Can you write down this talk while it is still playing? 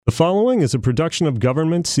following is a production of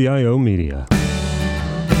Government CIO Media.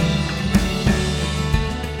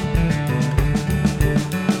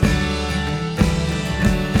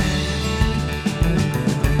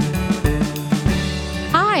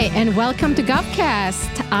 Hi, and welcome to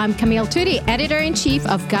GovCast. I'm Camille Tutti, Editor-in-Chief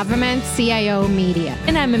of Government CIO Media.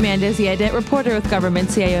 And I'm Amanda Ziadet, reporter with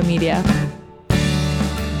Government CIO Media.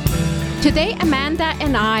 Today, Amanda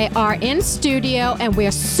and I are in studio, and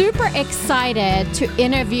we're super excited to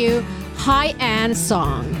interview Haiyan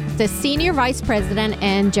Song, the Senior Vice President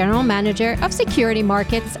and General Manager of Security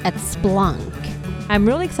Markets at Splunk. I'm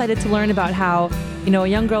really excited to learn about how, a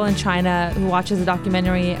young girl in China who watches a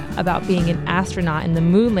documentary about being an astronaut in the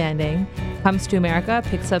moon landing comes to America,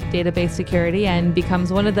 picks up database security, and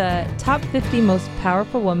becomes one of the top 50 most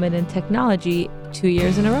powerful women in technology 2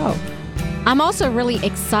 years in a row. I'm also really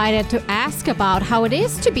excited to ask about how it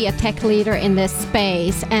is to be a tech leader in this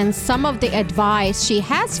space and some of the advice she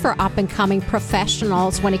has for up-and-coming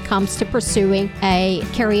professionals when it comes to pursuing a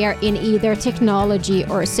career in either technology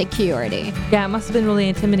or security. Yeah, it must have been really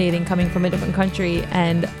intimidating coming from a different country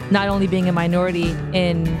and not only being a minority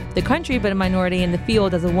in the country, but a minority in the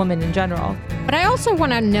field as a woman in general. What I also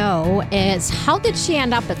want to know is, how did she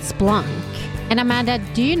end up at Splunk? And Amanda,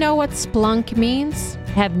 do you know what Splunk means?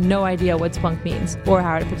 I have no idea what Splunk means or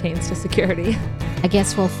how it pertains to security. I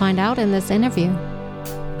guess we'll find out in this interview.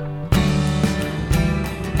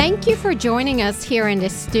 Thank you for joining us here in the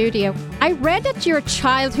studio. I read that your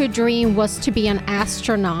childhood dream was to be an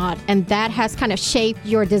astronaut, and that has kind of shaped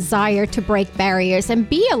your desire to break barriers and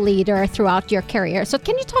be a leader throughout your career. So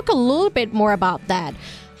can you talk a little bit more about that?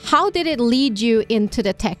 How did it lead you into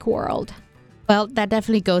the tech world? Well, that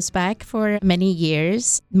definitely goes back for many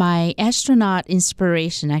years. My astronaut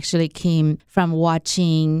inspiration actually came from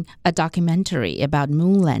watching a documentary about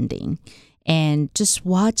moon landing and just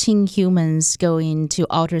watching humans go into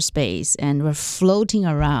outer space and were floating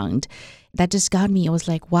around. That just got me. It was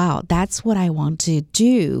like, wow, that's what I want to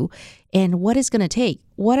do. And what is going to take?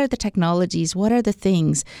 What are the technologies? What are the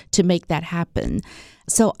things to make that happen?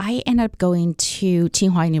 So I ended up going to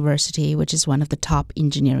Tsinghua University, which is one of the top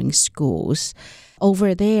engineering schools.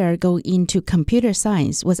 Over there, going into computer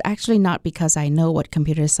science was actually not because I know what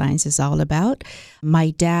computer science is all about. My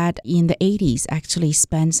dad in the 80s actually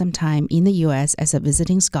spent some time in the U.S. as a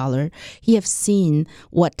visiting scholar. He has seen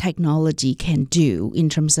what technology can do in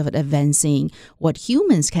terms of advancing what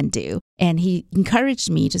humans can do. And he encouraged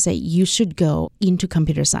me to say, you should go into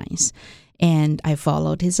computer science. And I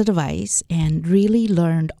followed his advice and really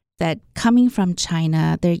learned that coming from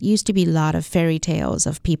China, there used to be a lot of fairy tales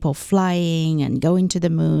of people flying and going to the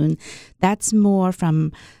moon. That's more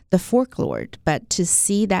from the folklore. But to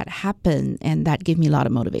see that happen, and that gave me a lot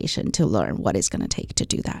of motivation to learn what it's going to take to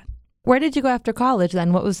do that. Where did you go after college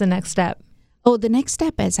then? What was the next step? Oh, the next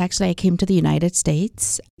step is actually I came to the United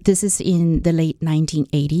States. This is in the late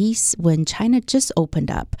 1980s when China just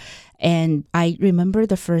opened up. And I remember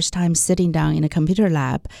the first time sitting down in a computer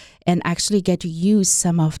lab and actually get to use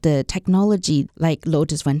some of the technology like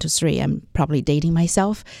Lotus 123. I'm probably dating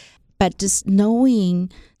myself. But just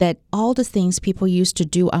knowing that all the things people used to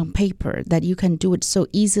do on paper, that you can do it so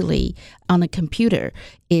easily on a computer,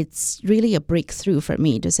 it's really a breakthrough for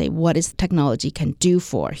me to say what is technology can do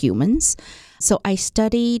for humans. So I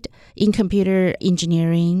studied in computer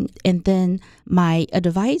engineering, and then my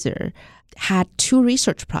advisor had 2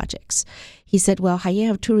 research projects. He said, well, Haiyan,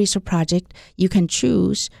 have 2 research projects. You can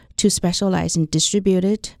choose to specialize in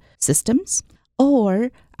distributed systems,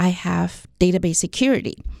 or I have database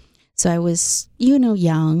security. So I was,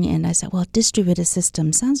 young, and I said, well, distributed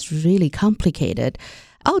system sounds really complicated.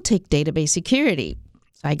 I'll take database security.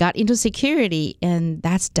 So I got into security, and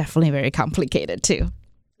that's definitely very complicated too.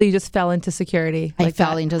 So you just fell into security? I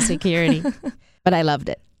fell into security, but I loved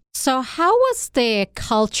it. So how was the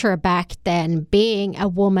culture back then, being a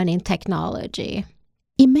woman in technology?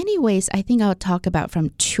 In many ways, I think I'll talk about from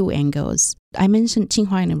 2 angles. I mentioned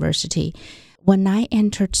Tsinghua University. When I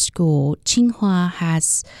entered school, Tsinghua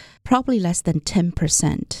has probably less than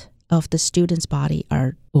 10% of the students' body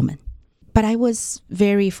are women. But I was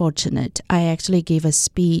very fortunate. I actually gave a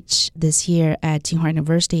speech this year at Tsinghua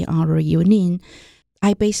University on reunion.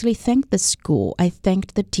 I basically thanked the school. I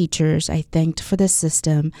thanked the teachers. I thanked for the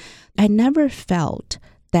system. I never felt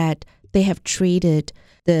that they have treated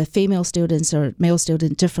the female students or male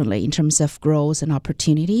students differently in terms of growth and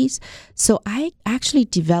opportunities. So I actually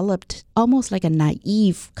developed almost like a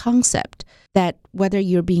naive concept that whether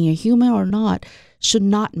you're being a human or not should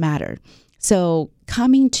not matter. So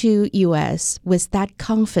coming to U.S. with that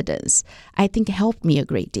confidence, I think helped me a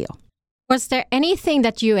great deal. Was there anything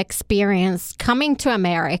that you experienced coming to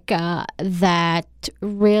America that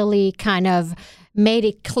really kind of made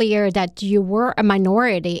it clear that you were a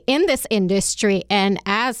minority in this industry and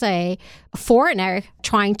as a foreigner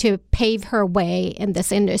trying to pave her way in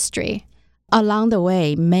this industry? Along the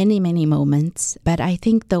way, many, many moments, but I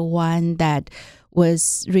think the one that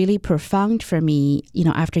was really profound for me,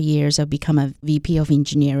 after years of become a VP of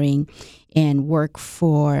engineering and work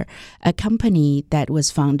for a company that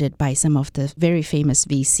was founded by some of the very famous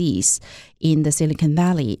VCs in the Silicon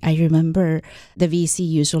Valley. I remember the VC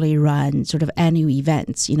usually run sort of annual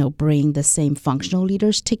events, bring the same functional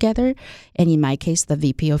leaders together. And in my case, the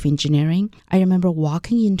VP of engineering, I remember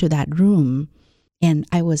walking into that room and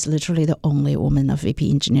I was literally the only woman of VP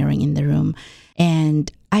engineering in the room.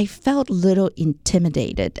 And I felt a little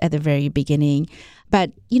intimidated at the very beginning.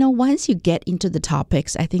 But, once you get into the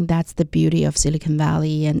topics, I think that's the beauty of Silicon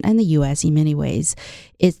Valley and the U.S. in many ways.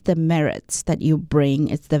 It's the merits that you bring.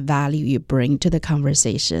 It's the value you bring to the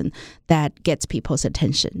conversation that gets people's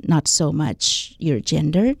attention, not so much your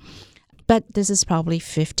gender. But this is probably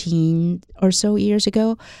 15 or so years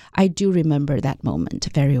ago. I do remember that moment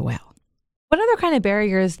very well. What other kind of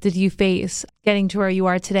barriers did you face getting to where you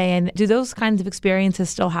are today? And do those kinds of experiences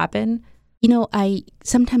still happen? I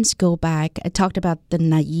sometimes go back. I talked about the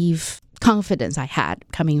naive confidence I had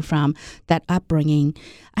coming from that upbringing.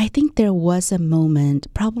 I think there was a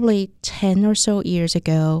moment, probably 10 or so years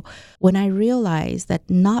ago, when I realized that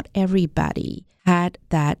not everybody had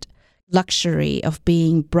that luxury of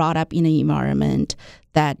being brought up in an environment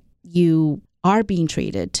that you are being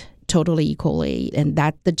treated totally equally and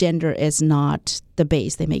that the gender is not the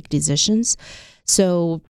base. They make decisions.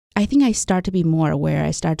 So I think I start to be more aware.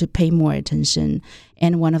 I start to pay more attention.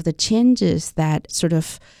 And one of the changes that sort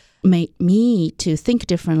of made me to think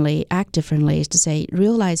differently, act differently, is to say,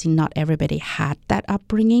 realizing not everybody had that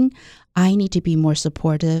upbringing, I need to be more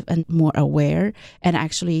supportive and more aware and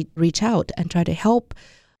actually reach out and try to help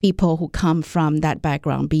people who come from that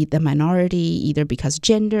background, be it the minority, either because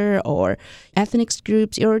gender or ethnic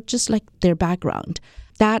groups or just like their background.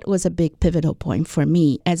 That was a big pivotal point for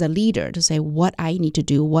me as a leader to say what I need to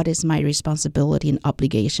do, what is my responsibility and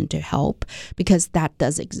obligation to help, because that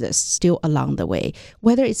does exist still along the way,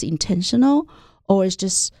 whether it's intentional or it's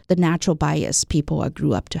just the natural bias people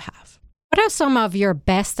grew up to have. What are some of your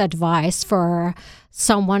best advice for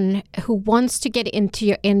someone who wants to get into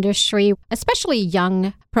your industry, especially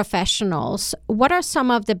young professionals? What are some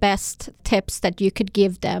of the best tips that you could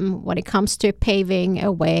give them when it comes to paving a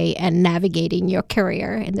way and navigating your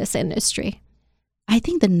career in this industry? I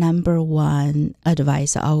think the number one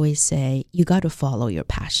advice I always say, you got to follow your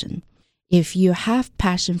passion. If you have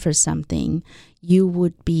passion for something, you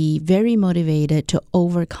would be very motivated to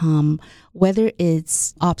overcome whether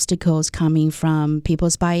it's obstacles coming from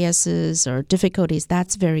people's biases or difficulties.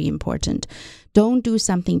 That's very important. Don't do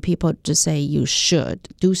something people just say you should.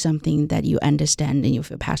 Do something that you understand and you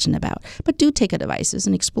feel passionate about. But do take advices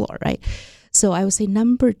and explore, right? So I would say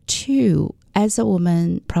number two, as a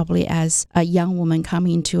woman, probably as a young woman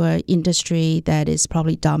coming into an industry that is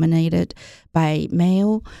probably dominated by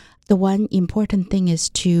male, the one important thing is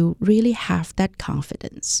to really have that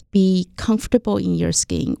confidence. Be comfortable in your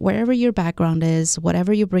skin, wherever your background is,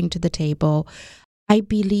 whatever you bring to the table. I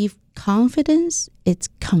believe confidence, it's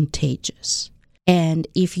contagious. And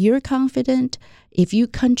if you're confident, if you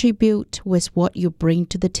contribute with what you bring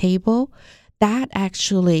to the table, that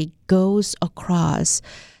actually goes across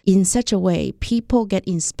in such a way people get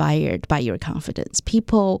inspired by your confidence.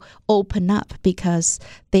 People open up because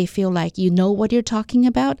they feel like you know what you're talking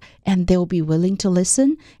about and they'll be willing to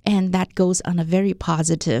listen. And that goes on a very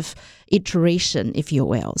positive iteration, if you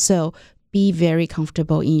will. So be very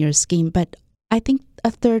comfortable in your skin. But I think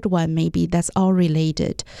a third one, maybe that's all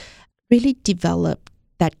related, really develop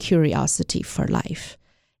that curiosity for life.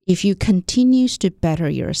 If you continue to better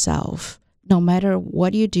yourself, no matter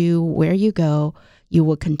what you do, where you go, you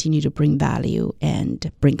will continue to bring value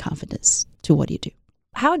and bring confidence to what you do.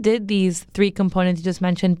 How did these three components you just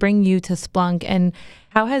mentioned bring you to Splunk, and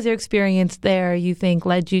how has your experience there, you think,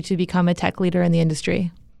 led you to become a tech leader in the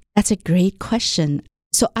industry? That's a great question.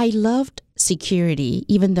 So I loved security,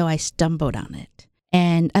 even though I stumbled on it.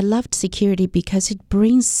 And I loved security because it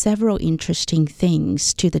brings several interesting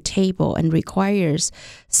things to the table and requires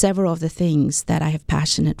several of the things that I have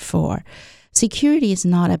passionate for. Security is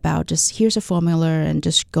not about just here's a formula and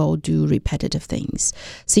just go do repetitive things.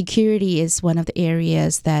 Security is one of the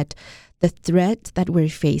areas that the threat that we're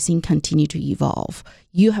facing continue to evolve.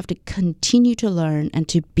 You have to continue to learn and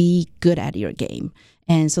to be good at your game.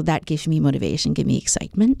 And so that gives me motivation, gives me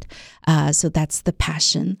excitement. So that's the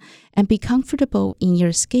passion. And be comfortable in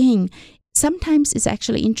your skin. sometimes it's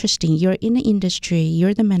actually interesting. You're in the industry,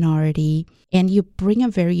 you're the minority, and you bring a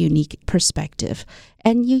very unique perspective.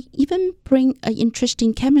 And you even bring an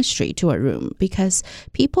interesting chemistry to a room because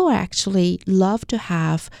people actually love to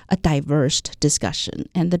have a diverse discussion,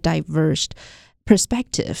 and the diverse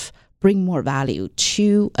perspective bring more value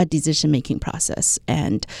to a decision-making process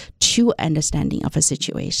and to understanding of a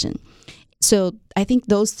situation. So I think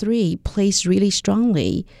those three plays really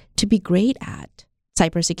strongly to be great at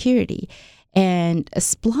cybersecurity. And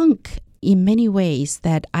Splunk, in many ways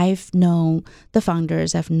that I've known the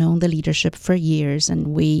founders, I've known the leadership for years, and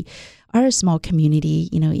we are a small community,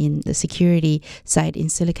 in the security side in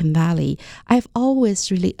Silicon Valley. I've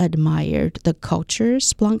always really admired the culture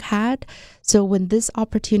Splunk had. So when this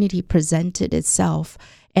opportunity presented itself,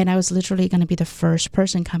 and I was literally going to be the first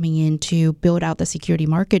person coming in to build out the security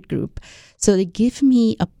market group. So they give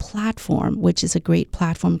me a platform, which is a great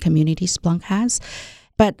platform community Splunk has,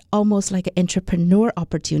 but almost like an entrepreneur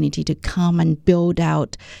opportunity to come and build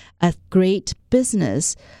out a great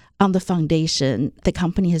business on the foundation the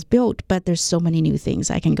company has built, but there's so many new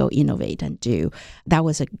things I can go innovate and do. That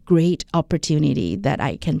was a great opportunity that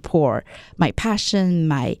I can pour my passion,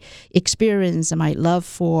 my experience, and my love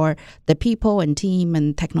for the people and team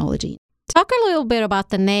and technology. Talk a little bit about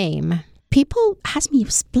the name. People ask me,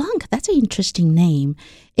 Splunk, that's an interesting name.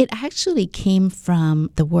 It actually came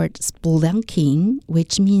from the word spelunking,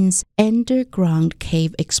 which means underground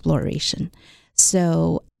cave exploration.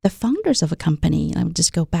 So the founders of a company, I'll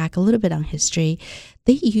just go back a little bit on history,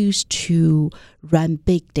 they used to run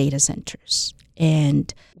big data centers.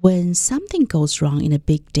 And when something goes wrong in a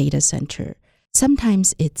big data center,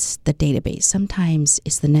 sometimes it's the database, sometimes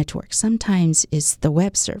it's the network, sometimes it's the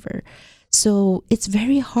web server. So it's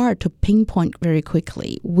very hard to pinpoint very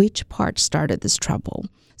quickly which part started this trouble.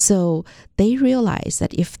 So they realized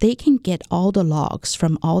that if they can get all the logs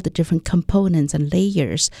from all the different components and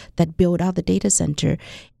layers that build out the data center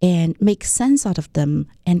and make sense out of them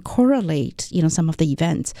and correlate, some of the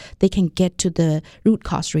events, they can get to the root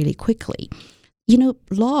cause really quickly.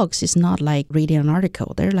 Logs is not like reading an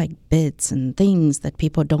article. They're like bits and things that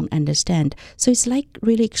people don't understand. So it's like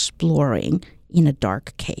really exploring in a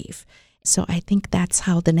dark cave. So I think that's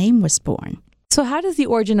how the name was born. So how does the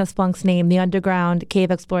origin of Splunk's name, the underground cave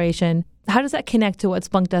exploration, how does that connect to what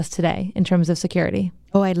Splunk does today in terms of security?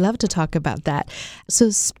 Oh, I'd love to talk about that. So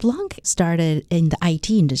Splunk started in the IT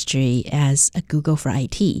industry as a Google for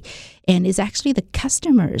IT. And it's actually the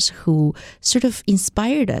customers who sort of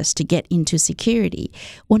inspired us to get into security.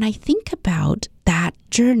 When I think about that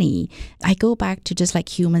journey, I go back to just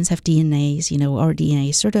like humans have DNAs, our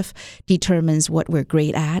DNA sort of determines what we're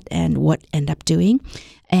great at and what end up doing.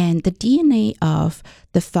 And the DNA of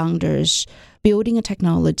the founders building a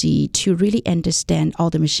technology to really understand all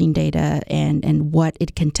the machine data and what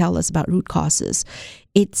it can tell us about root causes.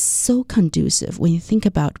 It's so conducive when you think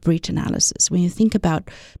about breach analysis, when you think about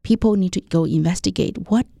people need to go investigate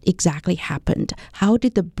what exactly happened, how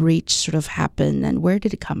did the breach sort of happen, and where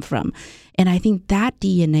did it come from? And I think that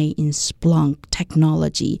DNA in Splunk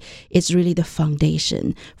technology is really the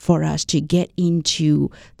foundation for us to get into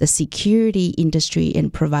the security industry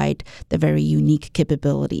and provide the very unique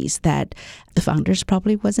capabilities that the founders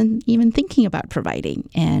probably wasn't even thinking about providing.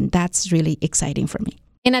 And that's really exciting for me.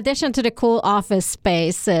 In addition to the cool office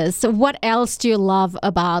spaces, what else do you love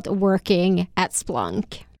about working at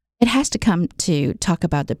Splunk? It has to come to talk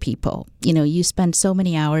about the people. You spend so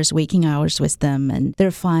many hours, waking hours with them, and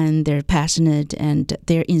they're fun, they're passionate, and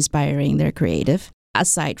they're inspiring, they're creative.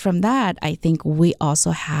 Aside from that, I think we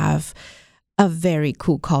also have a very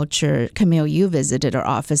cool culture. Camille, you visited our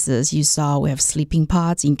offices. You saw we have sleeping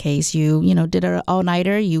pods in case you did an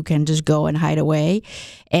all-nighter. You can just go and hide away.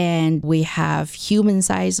 And we have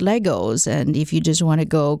human-sized Legos. And if you just want to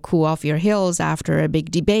go cool off your heels after a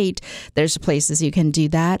big debate, there's places you can do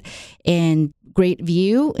that. And great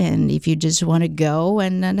view. And if you just want to go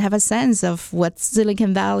and have a sense of what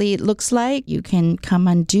Silicon Valley looks like, you can come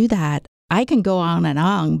and do that. I can go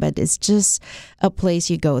on, but it's just a place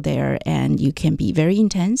you go there and you can be very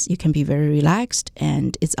intense, you can be very relaxed,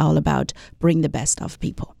 and it's all about bring the best of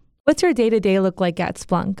people. What's your day-to-day look like at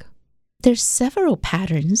Splunk? There's several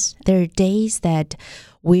patterns. There are days that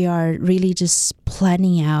we are really just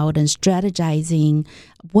planning out and strategizing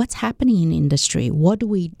what's happening in industry. What do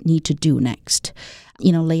we need to do next?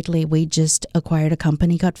 Lately we just acquired a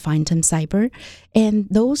company called Phantom Cyber, and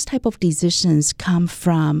those type of decisions come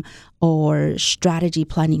from our strategy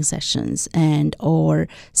planning sessions and or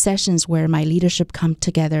sessions where my leadership come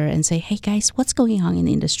together and say, hey guys, what's going on in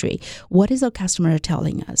the industry? What is our customer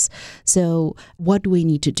telling us? So what do we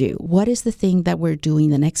need to do? What is the thing that we're doing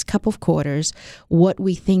the next couple of quarters? What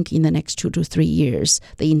we think in the next 2 to 3 years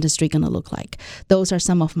the industry going to look like? Those are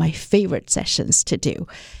some of my favorite sessions to do.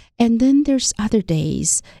 And then there's other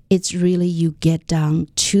days, it's really you get down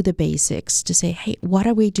to the basics to say, hey, what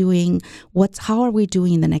are we doing? How are we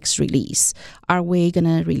doing in the next release? Are we going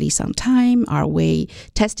to release on time? Are we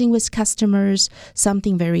testing with customers?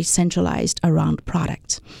 Something very centralized around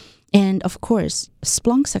product. And of course,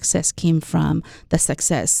 Splunk's success came from the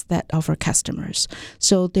success of our customers.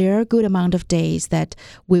 So there are a good amount of days that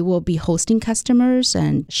we will be hosting customers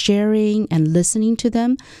and sharing and listening to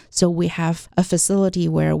them. So we have a facility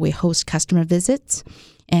where we host customer visits.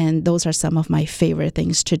 And those are some of my favorite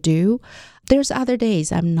things to do. There's other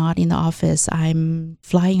days I'm not in the office. I'm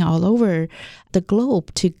flying all over the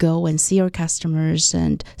globe to go and see our customers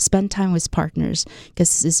and spend time with partners,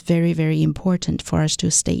 because it's very, very important for us to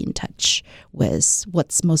stay in touch with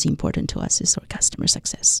what's most important to us is our customer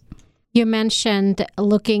success. You mentioned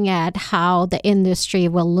looking at how the industry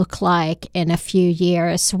will look like in a few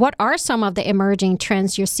years. What are some of the emerging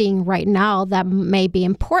trends you're seeing right now that may be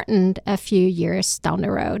important a few years down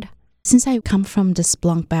the road? Since I come from the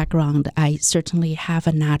Splunk background, I certainly have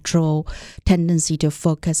a natural tendency to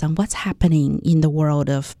focus on what's happening in the world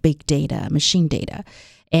of big data, machine data.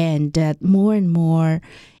 And more and more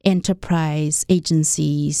enterprise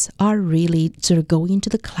agencies are really sort of going into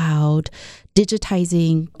the cloud,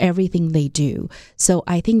 digitizing everything they do. So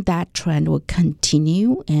I think that trend will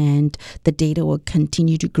continue and the data will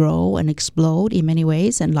continue to grow and explode in many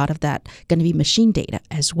ways. And a lot of that going to be machine data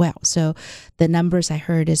as well. So the numbers I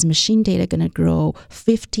heard is machine data going to grow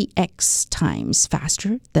 50x times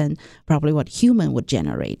faster than probably what human would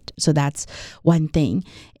generate. So that's one thing.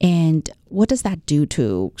 And what does that do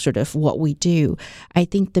to sort of what we do? I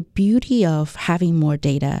think the beauty of having more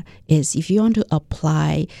data is if you want to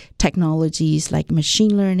apply technologies like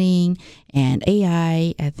machine learning and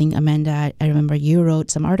AI, I think, Amanda, I remember you wrote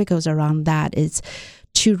some articles around that, is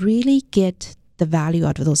to really get the value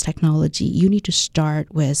out of those technology, you need to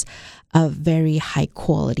start with a very high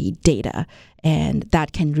quality data. And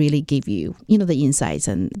that can really give you, the insights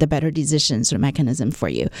and the better decisions or mechanism for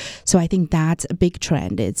you. So I think that's a big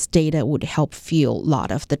trend. It's data would help fuel a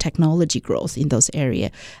lot of the technology growth in those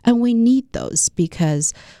areas. And we need those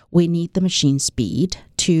because we need the machine speed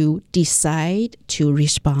to decide to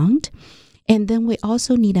respond. And then we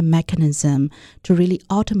also need a mechanism to really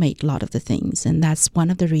automate a lot of the things. And that's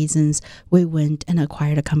one of the reasons we went and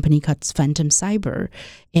acquired a company called Phantom Cyber.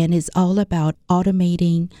 And it's all about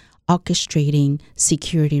automating, orchestrating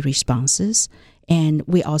security responses. And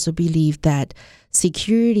we also believe that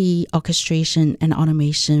security orchestration and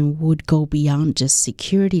automation would go beyond just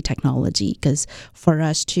security technology, because for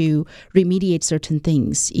us to remediate certain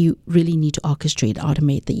things, you really need to orchestrate,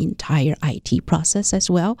 automate the entire IT process as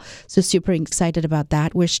well. So super excited about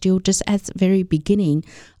that. We're still just at the very beginning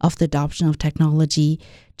of the adoption of technology,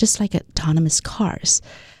 just like autonomous cars.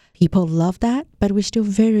 People love that, but we're still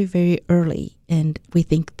very, very early. And we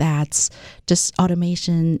think that's just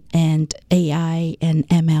automation and AI and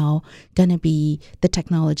ML going to be the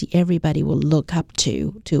technology everybody will look up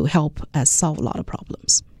to help us solve a lot of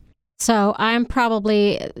problems. So I'm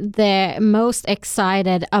probably the most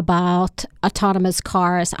excited about autonomous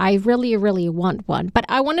cars. I really, really want one. But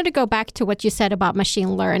I wanted to go back to what you said about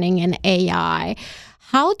machine learning and AI.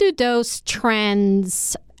 How do those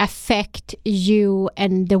trends affect you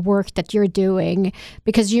and the work that you're doing?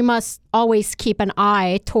 Because you must always keep an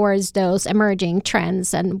eye towards those emerging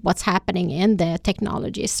trends and what's happening in the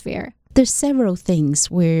technology sphere. There's several things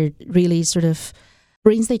where really sort of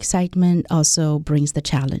brings the excitement, also brings the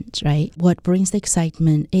challenge, right? What brings the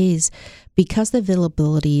excitement is because the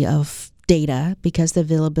availability of data, because the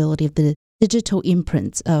availability of the digital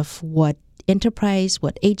imprints of what enterprise,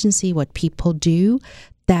 what agency, what people do,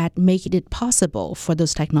 that make it possible for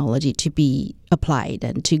those technology to be applied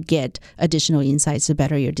and to get additional insights to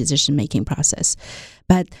better your decision-making process.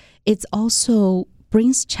 But it's also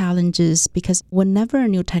brings challenges because whenever a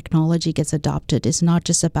new technology gets adopted, it's not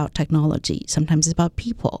just about technology. Sometimes it's about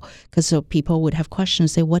people. Because so people would have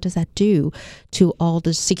questions, say, what does that do to all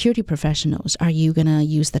the security professionals? Are you going to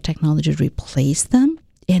use the technology to replace them?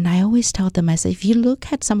 And I always tell them, I say, if you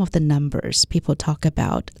look at some of the numbers, people talk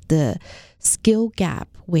about the skill gap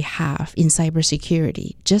we have in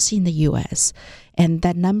cybersecurity just in the US. And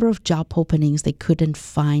that number of job openings they couldn't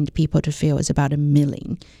find people to fill is about 1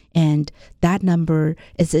 million. And that number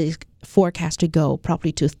is forecast to go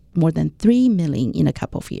probably to more than 3 million in a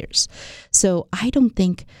couple of years. So I don't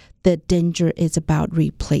think the danger is about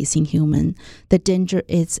replacing human. The danger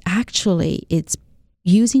is actually it's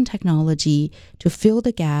using technology to fill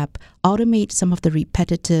the gap, automate some of the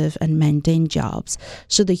repetitive and mundane jobs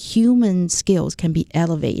so the human skills can be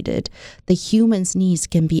elevated, the human's needs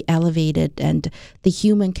can be elevated, and the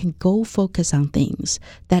human can go focus on things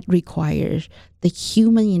that require the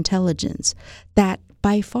human intelligence that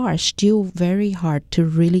by far still very hard to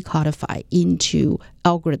really codify into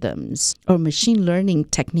algorithms or machine learning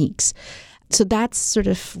techniques. So that's sort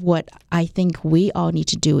of what I think we all need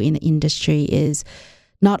to do in the industry is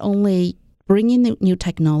not only bring in the new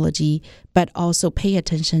technology, but also pay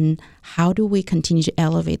attention, how do we continue to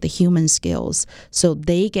elevate the human skills so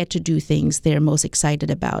they get to do things they're most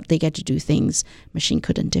excited about. They get to do things machine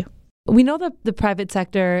couldn't do. We know that the private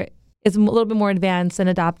sector is a little bit more advanced in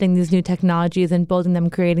adopting these new technologies and building them,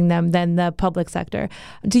 creating them than the public sector.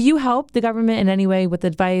 Do you help the government in any way with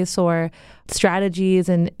advice or strategies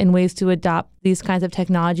and ways to adopt these kinds of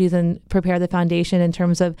technologies and prepare the foundation in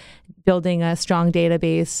terms of building a strong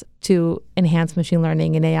database to enhance machine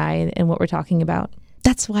learning and AI and what we're talking about?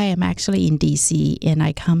 That's why I'm actually in DC and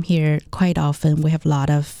I come here quite often. We have a lot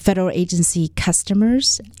of federal agency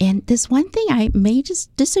customers. And this one thing I may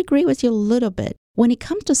just disagree with you a little bit. When it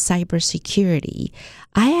comes to cybersecurity,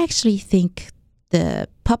 I actually think the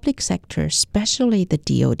public sector, especially the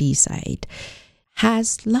DoD side,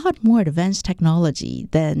 has a lot more advanced technology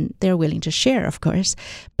than they're willing to share, of course.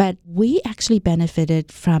 But we actually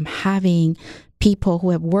benefited from having people who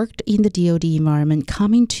have worked in the DoD environment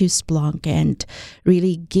coming to Splunk and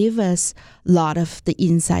really give us a lot of the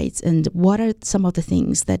insights and what are some of the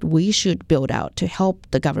things that we should build out to help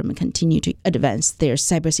the government continue to advance their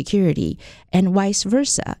cybersecurity and vice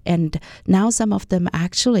versa. And now some of them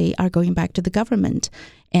actually are going back to the government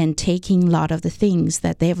and taking a lot of the things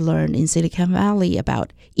that they've learned in Silicon Valley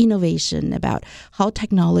about innovation, about how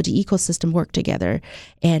technology ecosystem work together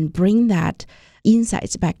and bring that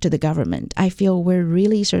insights back to the government. I feel we're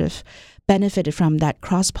really sort of benefited from that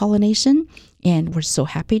cross-pollination, and we're so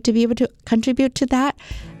happy to be able to contribute to that.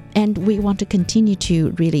 And we want to continue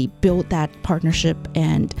to really build that partnership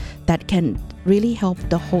and that can really help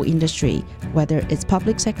the whole industry, whether it's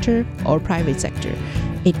public sector or private sector.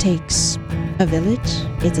 It takes a village.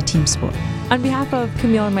 It's a team sport. On behalf of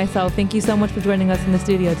Camille and myself, thank you so much for joining us in the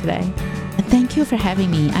studio today. Thank you for having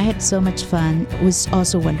me. I had so much fun. It was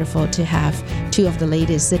also wonderful to have two of the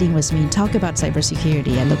ladies sitting with me and talk about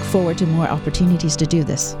cybersecurity. I look forward to more opportunities to do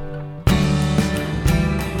this.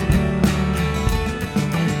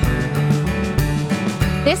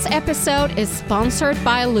 This episode is sponsored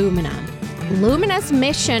by Lumina. Lumina's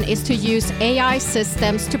mission is to use AI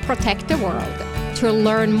systems to protect the world. To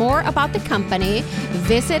learn more about the company,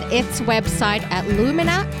 visit its website at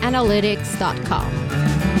luminaanalytics.com.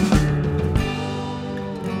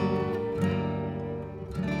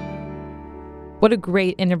 What a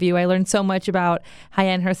great interview. I learned so much about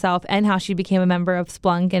Haiyan herself and how she became a member of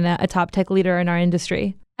Splunk and a top tech leader in our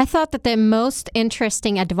industry. I thought that the most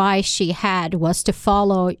interesting advice she had was to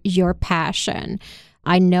follow your passion.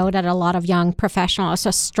 I know that a lot of young professionals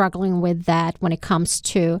are struggling with that when it comes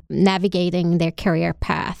to navigating their career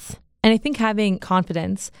path. And I think having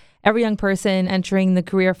confidence, every young person entering the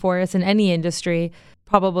career force in any industry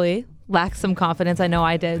probably lacks some confidence. I know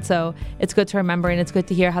I did. So it's good to remember, and it's good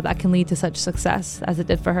to hear how that can lead to such success as it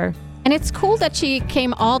did for her. And it's cool that she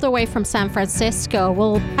came all the way from San Francisco.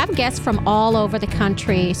 We'll have guests from all over the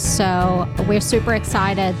country. So we're super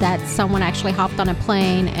excited that someone actually hopped on a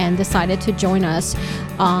plane and decided to join us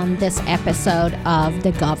on this episode of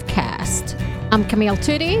the GovCast. I'm Camille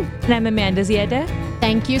Tutti. And I'm Amanda Ziede.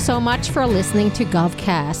 Thank you so much for listening to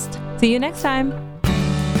GovCast. See you next time.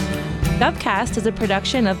 GovCast is a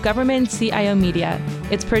production of Government CIO Media.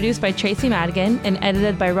 It's produced by Tracy Madigan and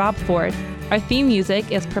edited by Rob Ford. Our theme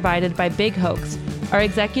music is provided by Big Hoax. Our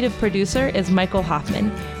executive producer is Michael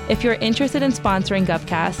Hoffman. If you're interested in sponsoring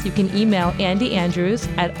GovCast, you can email Andy Andrews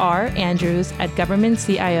at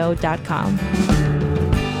randrews@governmentcio.com.